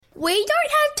We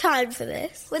don't have time for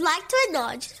this. We'd like to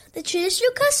acknowledge the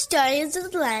traditional custodians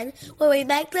of the land where we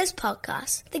make this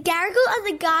podcast, the Garigal and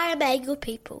the Guyamagal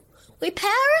people. We pay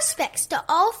our respects to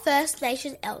all First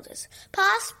Nation elders,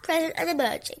 past, present and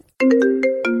emerging.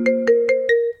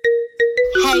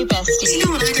 Hey, Bestie. You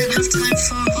know what I don't have time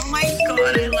for? Oh my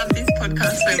God, I love this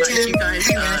podcast so much, you guys.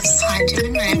 Hi, Jen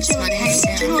and Rams. My name's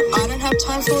Sarah. Do you know what I don't have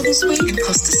time for this week?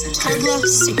 Imposter syndrome. Toddler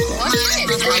sickness.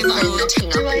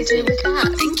 What do I do with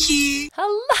that? Thank you.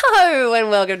 Hello and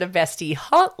welcome to Bestie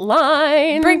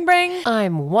Hotline. Bring, bring.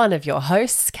 I'm one of your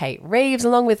hosts, Kate Reeves,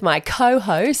 along with my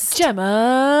co-host,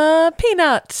 Gemma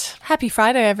Peanut. Happy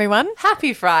Friday, everyone.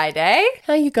 Happy Friday.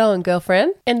 How you going,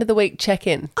 girlfriend? End of the week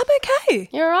check-in. I'm okay.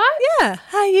 You all right? Yeah.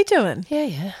 How are you doing?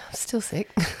 Yeah. Still sick.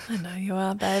 I know you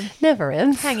are, babe. Never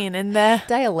ends. Hanging in there.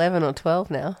 Day 11 or 12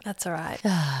 now. That's all right.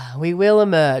 We will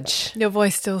emerge. Your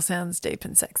voice still sounds deep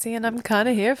and sexy, and I'm kind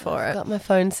of here for it. Got my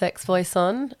phone sex voice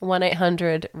on.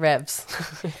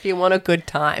 1-800-REVS if you want a good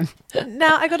time.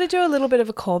 Now, I got to do a little bit of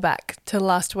a callback to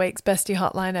last week's Bestie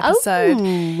Hotline episode.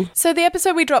 Oh. So the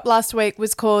episode we dropped last week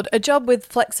was called A Job with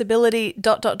Flexibility ...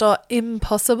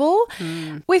 Impossible.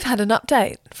 We've had an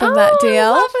update from that DL. I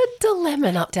love a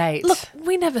dilemma update. Look,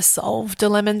 we never solve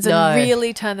dilemmas No. and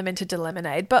really turn them into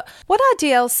dilemonade. But what our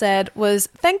DL said was,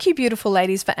 thank you, beautiful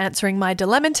ladies, for answering my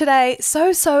dilemma today.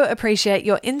 So appreciate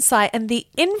your insight and the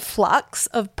influx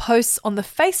of posts on the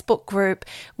Facebook group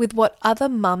with what other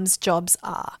mums' jobs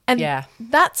are. And Yeah.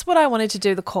 that's what I wanted to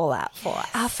do the call out for,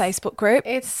 our Facebook group.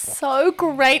 It's so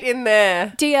great in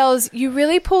there. DLs, you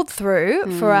really pulled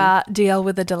through for our DL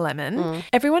with a dilemma.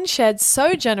 Everyone shared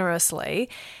so generously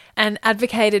and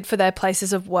advocated for their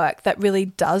places of work that really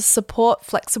does support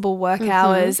flexible work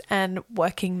hours and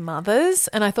working mothers.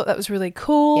 And I thought that was really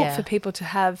cool Yeah. for people to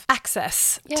have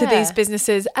access to Yeah. these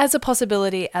businesses as a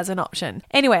possibility, as an option.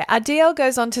 Anyway, our DL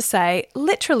goes on to say,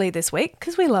 literally this week,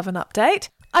 because we love an update,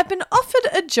 I've been offered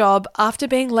a job after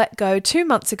being let go 2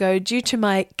 months ago due to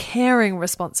my caring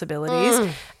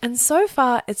responsibilities. And so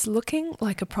far, it's looking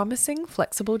like a promising,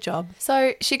 flexible job.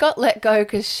 So she got let go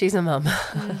because she's a mum.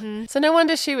 So no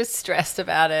wonder she was stressed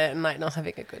about it and like not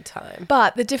having a good time.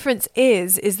 But the difference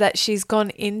is that she's gone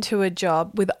into a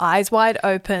job with eyes wide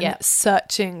open, Yep.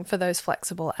 searching for those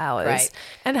flexible hours Right.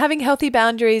 and having healthy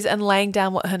boundaries and laying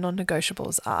down what her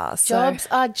non-negotiables are. So, Jobs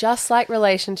are just like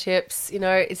relationships. You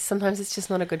know, sometimes it's just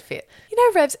not a good fit. you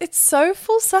know, Revs, it's so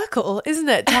full circle, isn't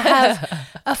it, to have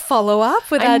a follow-up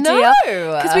with I our know.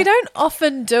 DL? Because we don't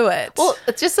often do it. Well,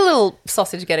 it's just a little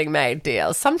sausage getting made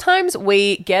deal. Sometimes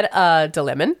we get a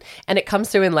dilemma and it comes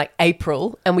through in like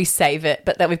April and we save it,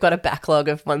 but then we've got a backlog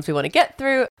of ones we want to get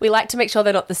through. We like to make sure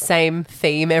they're not the same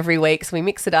theme every week, so we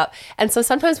mix it up. And so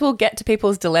sometimes we'll get to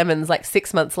people's dilemmas like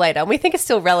 6 months later and we think it's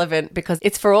still relevant because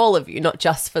it's for all of you, not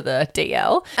just for the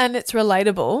DL. And it's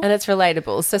relatable. And it's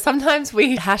relatable. So sometimes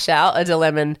we hash out a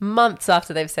dilemma months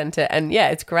after they've sent it. And yeah,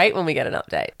 it's great when we get an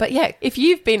update. But yeah, if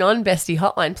you've been on Bestie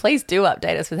Hotline, please do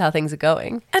update us with how things are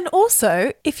going. And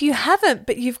also, if you haven't,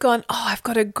 but you've gone, oh, I've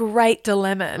got a great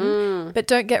dilemma, but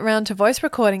don't get round to voice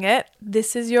recording it,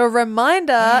 this is your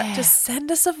reminder. Just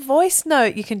send us a voice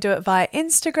note. You can do it via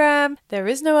Instagram. There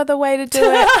is no other way to do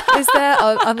it, is there?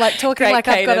 I'm like talking Great like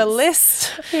I've got a cadence.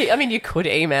 list. I mean, you could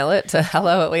email it to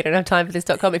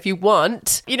hello@wedon'thavetime-for-this.com if you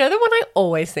want. You know the one I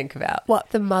always think about? What?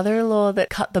 The mother-in-law that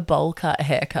cut the bowl cut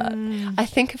haircut. I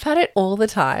think about it all the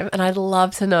time and I'd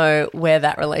love to know where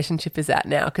that relationship is at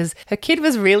now because her kid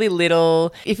was really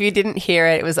little. If you didn't hear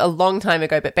it, it was a long time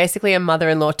ago, but basically a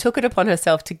mother-in-law took it upon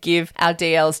herself to give our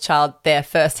DL's child their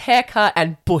first haircut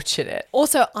and butchered it.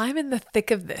 Also, I'm in the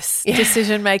thick of this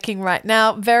decision making right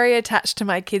now, very attached to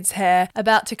my kids' hair,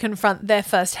 about to confront their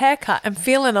first haircut and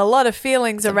feeling a lot of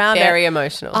feelings around Very it.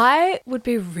 emotional. I would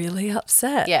be really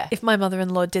upset Yeah. if my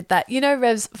mother-in-law did that. You know,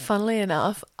 Revs, funnily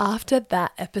enough, after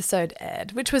that episode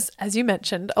aired, which was, as you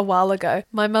mentioned, a while ago,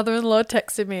 my mother-in-law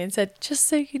texted me and said, just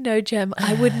so you know, Jem,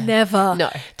 I would never No,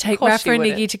 take of course Rafa and she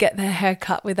wouldn't. Iggy to get their hair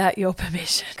cut without your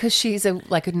permission. Because she's a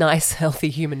nice, healthy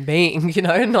human being, you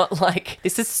know, not like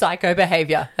this is psycho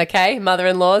behavior, okay?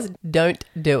 Mother-in-laws, don't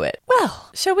do it. Well,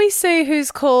 shall we see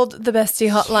who's called the Bestie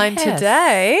Hotline Yes.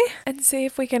 today and see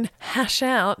if we can hash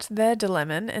out their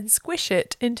dilemma and squish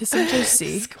it into some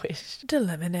juicy Squished.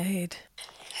 dilemonade.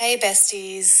 Hey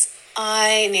besties,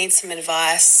 I need some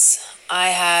advice. I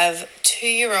have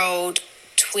 2-year-old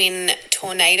twin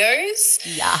tornadoes.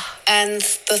 Yeah. And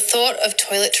the thought of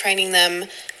toilet training them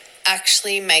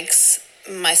actually makes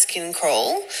my skin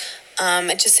crawl.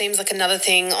 It just seems like another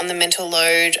thing on the mental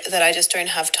load that I just don't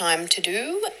have time to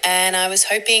do. And I was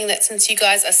hoping that since you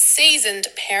guys are seasoned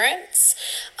parents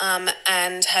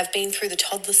and have been through the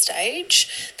toddler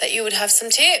stage, that you would have some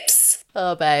tips.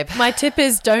 Oh, babe. My tip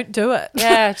is don't do it.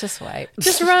 Yeah, just wait.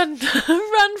 Just run.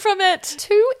 Run from it.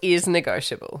 2 is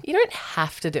negotiable. You don't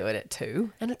have to do it at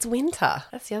 2. And it's winter.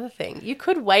 That's the other thing. You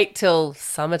could wait till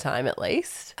summertime at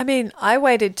least. I mean, I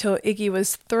waited till Iggy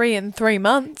was 3 and 3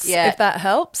 months, if that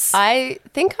helps. I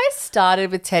think I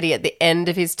started with Teddy at the end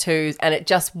of his 2s and it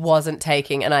just wasn't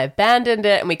taking, and I abandoned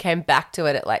it and we came back to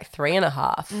it at like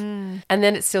 3.5. And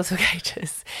then it still took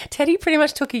ages. Teddy pretty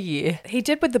much took a year. He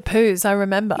did with the poos, I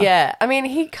remember. Yeah. I mean,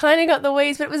 he kind of got the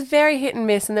wheeze, but it was very hit and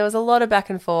miss and there was a lot of back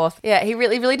and forth. Yeah, he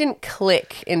really didn't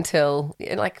click until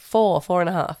like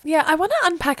 4.5. Yeah, I want to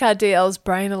unpack our DL's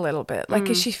brain a little bit. Like,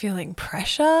 is she feeling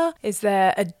pressure? Is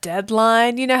there a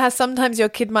deadline? You know how sometimes your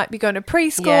kid might be going to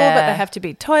preschool, but they have to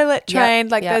be toilet trained.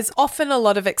 There's often a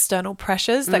lot of external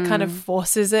pressures that kind of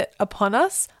forces it upon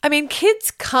us. I mean,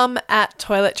 kids come at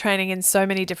toilet training in so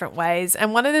many different ways.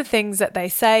 And one of the things that they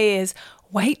say is,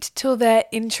 wait till they're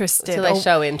interested. Till they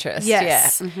show interest.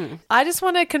 Yes. Yeah. I just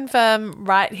want to confirm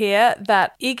right here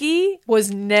that Iggy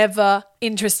was never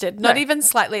interested, not even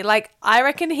slightly. Like, I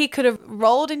reckon he could have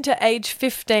rolled into age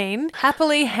 15,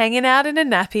 happily hanging out in a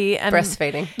nappy and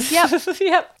Breastfeeding.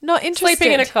 Yep. Not interested.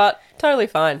 Sleeping in a cot. Totally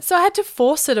fine. So I had to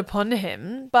force it upon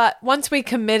him. But once we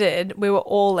committed, we were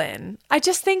all in. I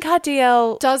just think our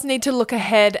DL does need to look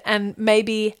ahead and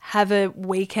maybe have a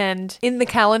weekend in the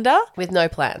calendar. With no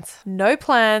plans. No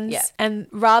plans. Yeah. And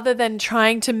rather than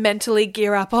trying to mentally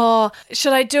gear up,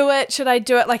 should I do it? Should I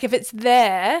do it? Like, if it's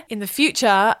there in the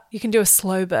future, you can do a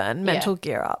slow burn, mental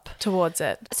gear up towards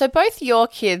it. So both your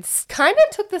kids kind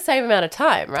of took the same amount of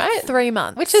time, right? 3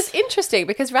 months. Which is interesting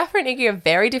because Rafa and Iggy are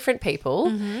very different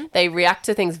people. They react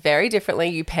to things very differently.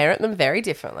 You parent them very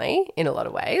differently in a lot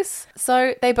of ways.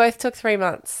 So they both took 3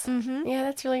 months. Yeah,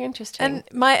 that's really interesting. And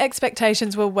my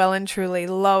expectations were well and truly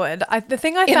lowered. The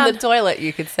thing I in found... the toilet,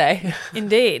 you could say.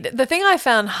 Indeed. The thing I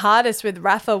found hardest with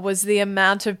Rafa was the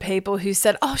amount of people who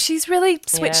said, she's really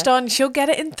switched on. She'll get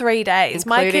it in 3 days.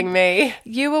 Including me.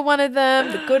 You were one of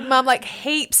them, the good mum, like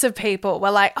heaps of people were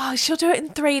like, she'll do it in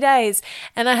 3 days.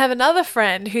 And I have another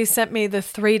friend who sent me the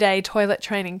 3-day toilet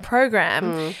training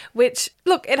program, which,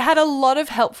 look, it had a lot of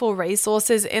helpful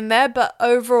resources in there, but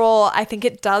overall, I think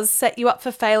it does set you up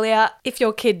for failure if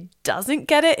your kid doesn't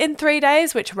get it in 3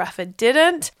 days, which Rafa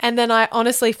didn't. And then I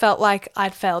honestly felt like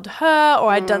I'd failed her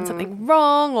or I'd done something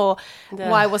wrong or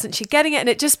why wasn't she getting it? And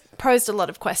it just posed a lot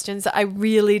of questions that I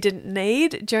really didn't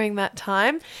need during that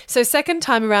time. So second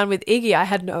time around with Iggy, I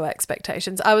had no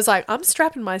expectations. I was like, I'm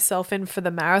strapping myself in for the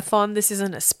marathon. This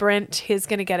isn't a sprint. He's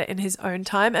going to get it in his own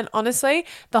time. And honestly,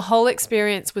 the whole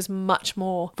experience was much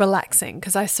more relaxing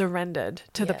because I surrendered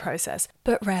to the process.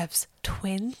 But Revs,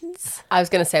 twins? I was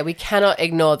going to say, we cannot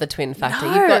ignore the twin factor.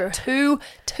 No. You've got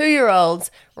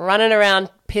two-year-olds running around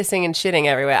pissing and shitting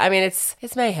everywhere. I mean,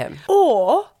 it's mayhem.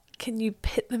 Or can you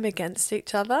pit them against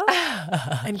each other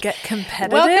and get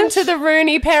competitive? Welcome to the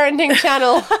Rooney Parenting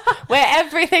Channel where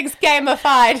everything's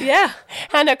gamified. Yeah.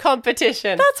 And a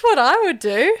competition. That's what I would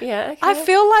do. Yeah, okay. I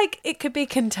feel like it could be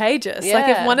contagious. Like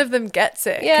if Yeah. one of them gets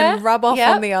it, can rub off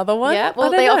on the other one. Yeah, well,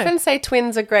 they often say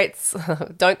twins are great.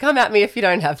 Don't come at me if you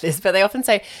don't have this, but they often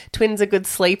say twins are good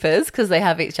sleepers because they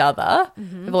have each other.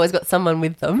 They've always got someone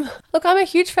with them. Look, I'm a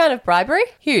huge fan of bribery.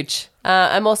 Huge.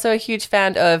 I'm also a huge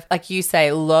fan of, like you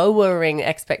say, lowering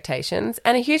expectations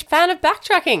and a huge fan of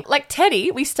backtracking. Like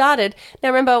Teddy, we started. Now,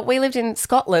 remember, we lived in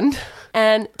Scotland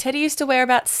and Teddy used to wear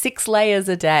about 6 layers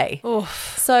a day.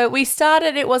 Oof. So we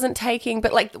started, it wasn't taking,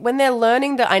 but like when they're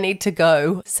learning the I need to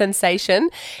go sensation,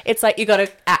 it's like you got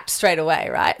to act straight away,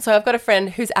 right? So I've got a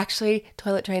friend who's actually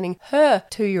toilet training her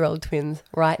 2-year-old twins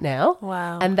right now.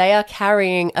 Wow. And they are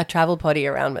carrying a travel potty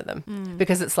around with them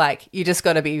because it's like you just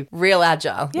got to be real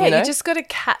agile. Yeah, you know? you just got to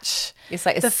catch It's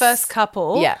like the first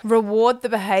couple, reward the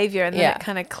behavior, and then it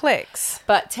kind of clicks.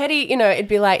 But Teddy, he'd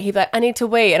be like, I need to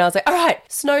wee. And I was like, all right,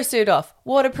 snowsuit off,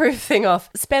 waterproof thing off,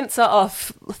 Spencer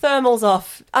off, thermals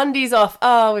off, undies off.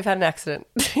 Oh, we've had an accident.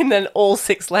 And then all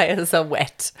 6 layers are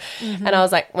wet. And I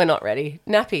was like, we're not ready.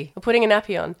 Nappy. We're putting a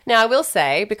nappy on. Now, I will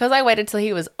say, because I waited till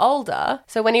he was older,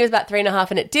 so when he was about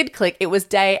 3.5 and it did click, it was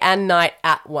day and night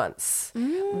at once.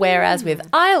 Whereas with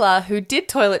Isla, who did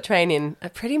toilet train in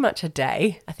pretty much a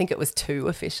day, I think it was 2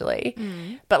 officially,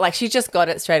 but like she just got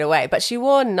it straight away. But she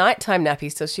wore nighttime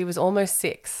nappies till she was almost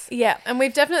 6. Yeah, and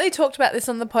we've definitely talked about this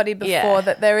on the potty before. before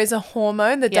that there is a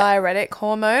hormone, the diuretic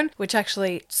hormone, which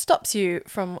actually stops you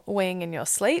from weeing in your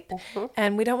sleep.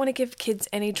 And we don't want to give kids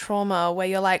any trauma where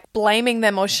you're like blaming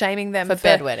them or shaming them for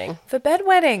bedwetting. For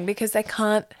bedwetting, because they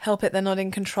can't help it. They're not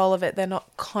in control of it. They're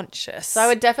not conscious. So I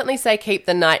would definitely say keep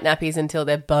the night nappies until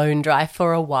they're bone dry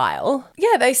for a while.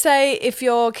 Yeah, they say if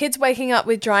your kid's waking up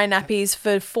with dry nappies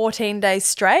for 14 days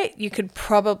straight, you could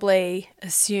probably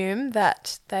assume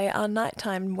that they are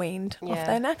nighttime weaned off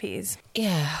their nappies.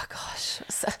 Yeah, gosh.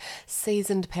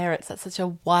 Seasoned parents, that's such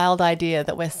a wild idea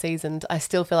that we're seasoned. I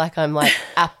still feel like I'm like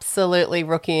absolutely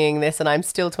rookieing this and I'm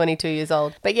still 22 years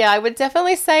old. But yeah, I would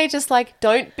definitely say just like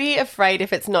don't be afraid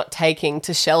if it's not taking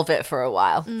to shelve it for a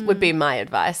while would be my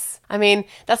advice. I mean,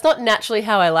 that's not naturally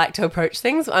how I like to approach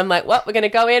things. I'm like, well, we're going to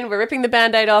go in, we're ripping the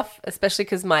Band-Aid off, especially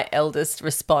because my eldest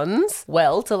responds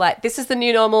well to like, this is the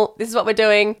new normal, this is what we're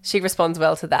doing. She responds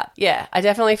well to that. Yeah, I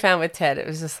definitely found with Ted, it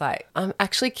was just like, I'm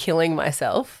actually killing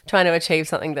myself trying to achieve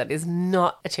something that is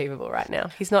not achievable right now.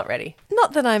 He's not ready.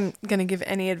 Not that I'm going to give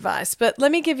any advice, but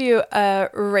let me give you a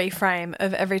reframe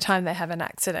of every time they have an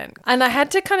accident. And I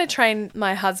had to kind of train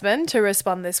my husband to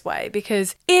respond this way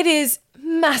because it is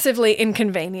massively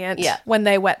inconvenient when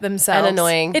they wet themselves. And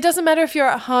annoying. It doesn't matter if you're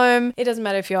at home. It doesn't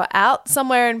matter if you're out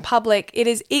somewhere in public. It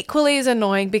is equally as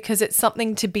annoying because it's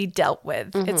something to be dealt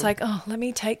with. It's like, oh, let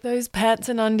me take those pants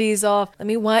and undies off. Let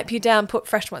me wipe you down, put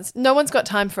fresh ones. No one's got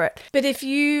time for it. But if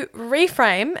you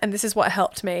reframe, and this is what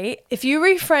helped me, if you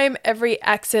reframe every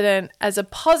accident as a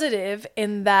positive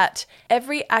in that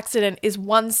every accident is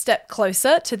one step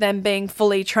closer to them being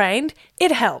fully trained,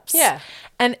 it helps. Yeah.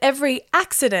 And every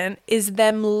accident is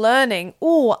them learning,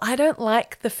 oh, I don't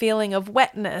like the feeling of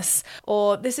wetness,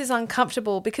 or this is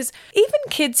uncomfortable, because even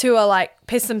kids who are like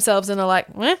piss themselves and are like,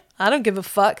 I don't give a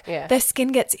fuck. Yeah. Their skin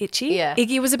gets itchy. Yeah.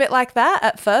 Iggy was a bit like that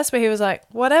at first, where he was like,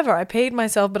 whatever, I peed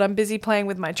myself, but I'm busy playing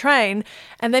with my train.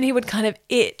 And then he would kind of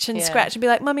itch and scratch and be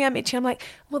like, Mummy, I'm itchy. I'm like,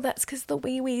 well, that's because the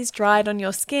wee-wee's dried on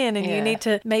your skin and you need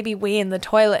to maybe wee in the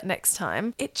toilet next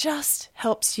time. It just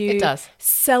helps you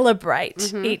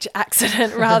celebrate each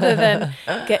accident rather than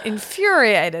get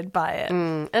infuriated by it.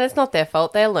 And it's not their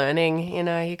fault. They're learning. You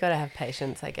know, you got to have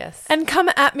patience, I guess. And come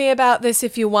at me about this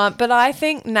if you want, but I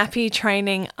think nappy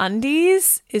training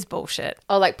undies is bullshit.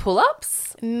 Oh, like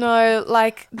pull-ups? No,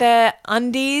 like they're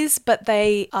undies, but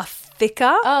they are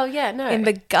thicker. Oh, yeah, no. In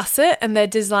the gusset, and they're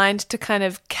designed to kind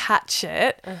of catch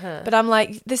it. But I'm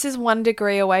like, this is 1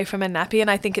 degree away from a nappy, and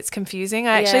I think it's confusing.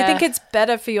 I actually think it's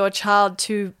better for your child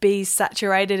to be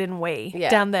saturated in wee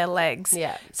down their legs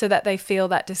so that they feel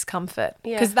that discomfort.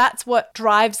 Because that's what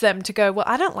drives them to go, well,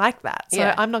 I don't like that,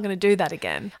 so I'm not going to do that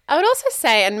again. I would also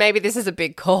say, and maybe this is a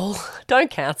big call,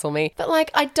 don't cancel me, but like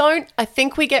I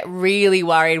think we get really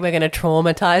worried we're going to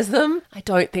traumatize them. I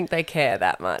don't think they care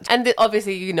that much. And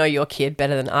obviously, you know your kid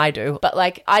better than I do, but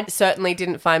like I certainly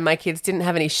didn't find my kids didn't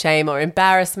have any shame or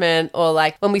embarrassment, or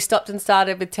like when we stopped and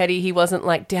started with Teddy, he wasn't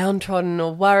like downtrodden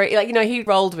or worried. Like, you know, he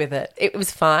rolled with it. It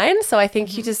was fine. So I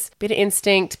think you just bit of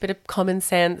instinct, bit of common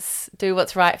sense, do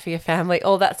what's right for your family,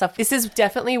 all that stuff. This is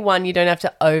definitely one you don't have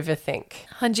to overthink.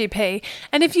 100p.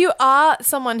 And if you are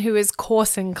someone who is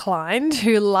course inclined,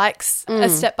 who likes a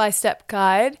step-by-step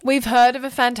guide, we've heard of a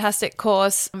fantastic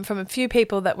course from a few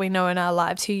people that we know in our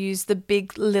lives who use the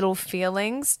Big Little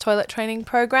Feelings toilet training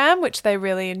program, which they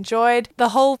really enjoyed. The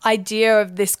whole idea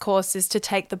of this course is to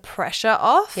take the pressure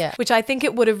off, which I think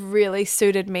it would have really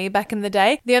suited me back in the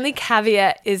day. The only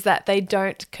caveat is that they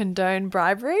don't condone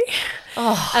bribery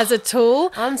as a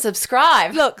tool.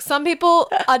 Unsubscribe. Look, some people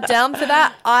are down for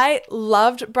that. I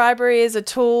loved bribery as a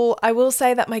tool. I will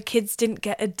say that my kids didn't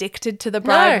get addicted to the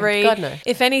bribery. No, God, no.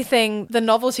 If anything, the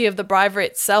novelty of the bribery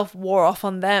itself wore off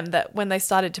on them, that when they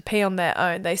started to pee on their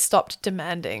own, they stopped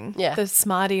demanding the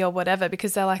Smartie or whatever,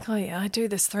 because they're like, oh yeah, I do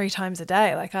this 3 times a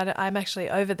day. Like I'm actually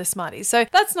over the Smarties. So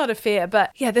that's not a fear,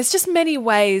 but yeah, there's just many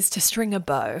ways to string a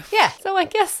bow. Yeah. So I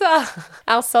guess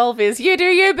our solve is you do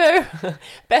you, boo.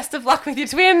 Best of luck with your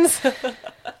twins.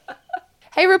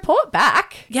 Hey, report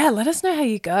back. Yeah, let us know how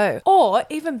you go. Or,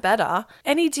 even better,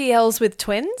 any DLs with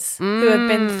twins who have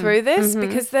been through this,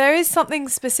 because there is something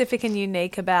specific and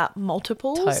unique about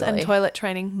multiples and toilet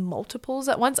training multiples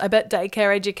at once. I bet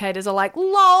daycare educators are like,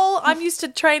 lol, I'm used to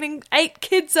training 8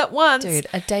 kids at once. Dude,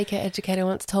 a daycare educator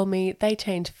once told me they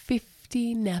change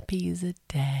 50 nappies a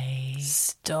day.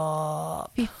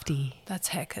 Stop. 50. That's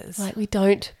heckers. Like, we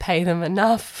don't pay them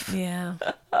enough. Yeah.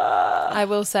 I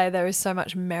will say there is so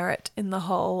much merit in the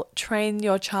whole train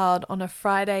your child on a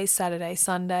Friday, Saturday,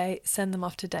 Sunday, send them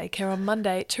off to daycare on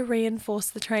Monday to reinforce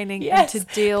the training and to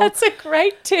deal that's a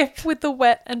great tip with the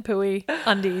wet and pooey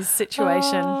undies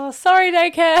situation. Oh, sorry,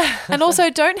 daycare. And also,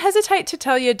 don't hesitate to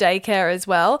tell your daycare as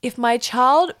well, if my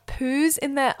child poos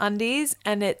in their undies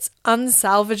and it's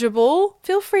unsalvageable,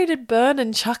 feel free to burn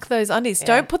and chuck those undies.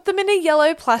 Don't put them in a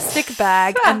yellow plastic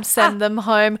bag and send them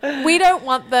home. We don't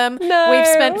want them. No. We've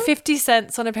spent 50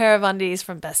 cents on a pair of undies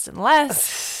from Best and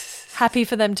Less. Happy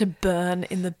for them to burn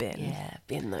in the bin. Yeah,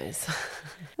 bin those.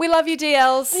 We love you,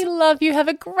 DLs. We love you. Have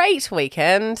a great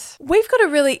weekend. We've got a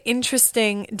really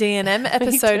interesting D&M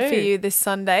episode do. for you this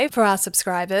Sunday for our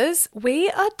subscribers.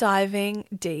 We are diving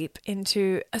deep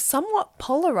into a somewhat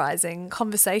polarizing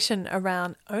conversation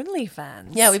around OnlyFans.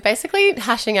 Yeah, we're basically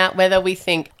hashing out whether we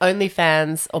think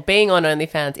OnlyFans or being on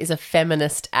OnlyFans is a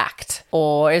feminist act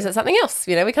or is it something else?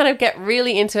 You know, we kind of get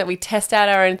really into it. We test out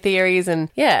our own theories and,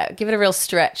 yeah, give it a real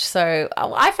stretch. So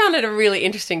I found it a really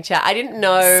interesting chat. I didn't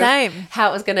know how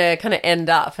it was going to kind of end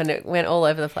up and it went all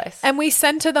over the place. And we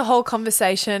center the whole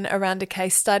conversation around a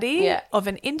case study of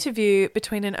an interview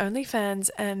between an OnlyFans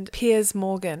and Piers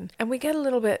Morgan. And we get a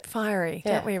little bit fiery,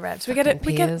 don't we, Rebs? We get a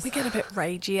bit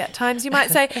ragey at times, you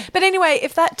might say. But anyway,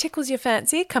 if that tickles your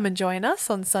fancy, come and join us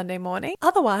on Sunday morning.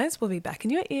 Otherwise, we'll be back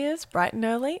in your ears bright and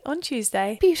early on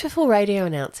Tuesday. Beautiful radio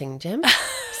announcing, Jem.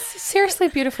 Seriously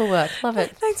beautiful work. Love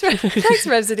it. Thanks,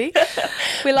 Rhapsody.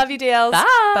 We love you, DLs.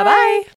 Bye. Bye-bye.